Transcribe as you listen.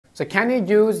So can you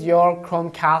use your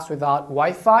Chromecast without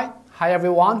Wi-Fi? Hi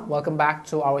everyone, welcome back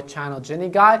to our channel Journey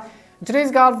Guide. In today's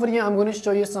guide video, I'm going to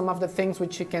show you some of the things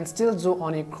which you can still do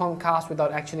on your Chromecast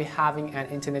without actually having an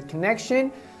internet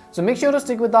connection. So make sure to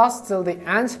stick with us till the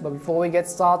end. But before we get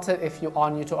started, if you are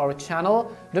new to our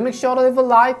channel, do make sure to leave a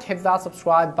like, hit that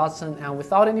subscribe button, and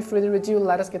without any further ado,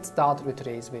 let us get started with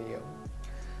today's video.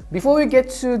 Before we get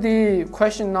to the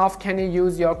question of can you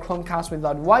use your Chromecast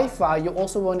without Wi-Fi, you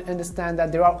also want to understand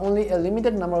that there are only a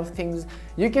limited number of things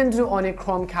you can do on a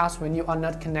Chromecast when you are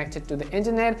not connected to the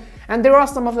internet. And there are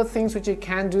some of the things which you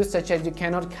can do, such as you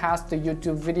cannot cast the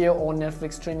YouTube video or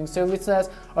Netflix streaming services,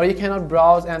 or you cannot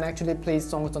browse and actually play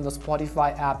songs on the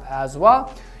Spotify app as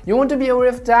well. You want to be aware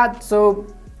of that. So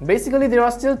basically, there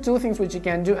are still two things which you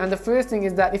can do, and the first thing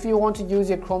is that if you want to use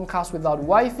your Chromecast without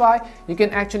Wi-Fi, you can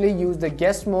actually use the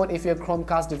guest mode if your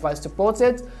Chromecast device supports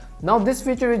it. Now, this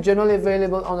feature is generally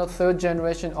available on the third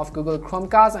generation of Google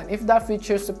Chromecast, and if that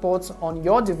feature supports on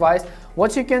your device,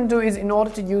 what you can do is, in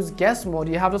order to use guest mode,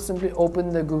 you have to simply open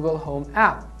the Google Home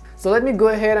app. So let me go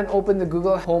ahead and open the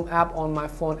Google Home app on my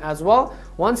phone as well.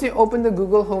 Once you open the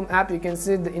Google Home app, you can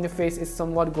see the interface is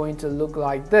somewhat going to look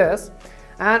like this.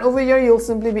 And over here, you'll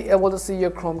simply be able to see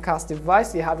your Chromecast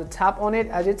device. You have to tap on it.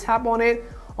 As you tap on it,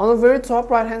 on the very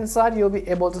top right hand side, you'll be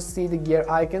able to see the gear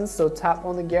icon. So tap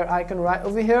on the gear icon right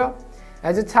over here.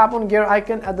 As you tap on gear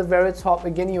icon at the very top,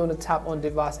 again, you want to tap on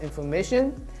device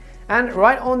information. And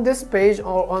right on this page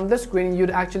or on the screen,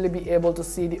 you'd actually be able to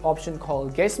see the option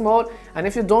called guest mode. And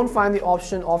if you don't find the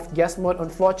option of guest mode,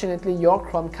 unfortunately, your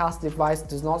Chromecast device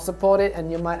does not support it,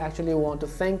 and you might actually want to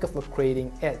think of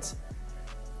upgrading it.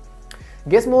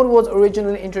 Guest mode was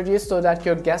originally introduced so that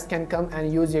your guests can come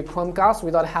and use your Chromecast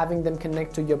without having them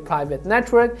connect to your private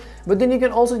network, but then you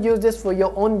can also use this for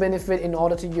your own benefit in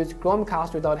order to use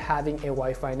Chromecast without having a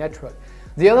Wi-Fi network.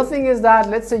 The other thing is that,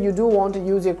 let's say you do want to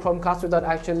use your Chromecast without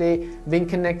actually being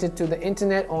connected to the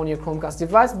internet on your Chromecast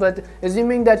device, but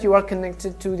assuming that you are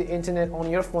connected to the internet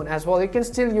on your phone as well, you can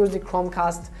still use the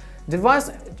Chromecast device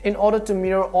in order to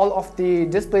mirror all of the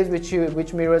displays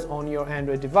which mirrors on your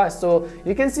Android device. So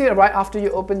you can see right after you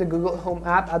open the Google Home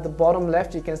app, at the bottom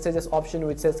left, you can see this option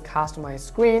which says Cast My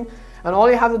Screen, and all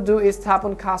you have to do is tap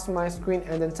on Cast My Screen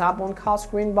and then tap on Cast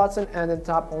Screen button and then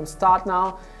tap on Start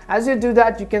Now. As you do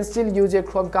that, you can still use your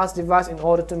Chromecast device in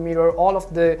order to mirror all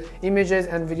of the images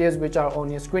and videos which are on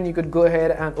your screen. You could go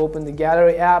ahead and open the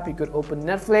Gallery app, you could open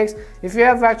Netflix. If you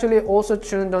have actually also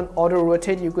turned on auto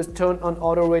rotate, you could turn on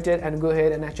auto rotate and go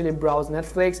ahead and actually browse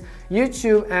Netflix,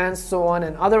 YouTube, and so on,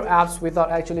 and other apps without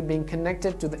actually being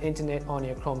connected to the internet on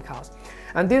your Chromecast.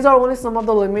 And these are only some of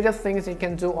the limited things you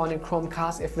can do on your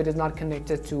Chromecast if it is not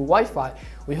connected to Wi-Fi.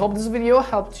 We hope this video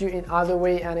helped you in either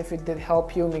way, and if it did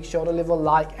help you, make sure to leave a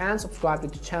like and subscribe to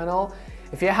the channel.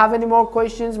 If you have any more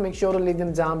questions, make sure to leave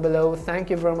them down below. Thank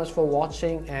you very much for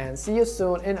watching, and see you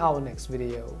soon in our next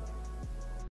video.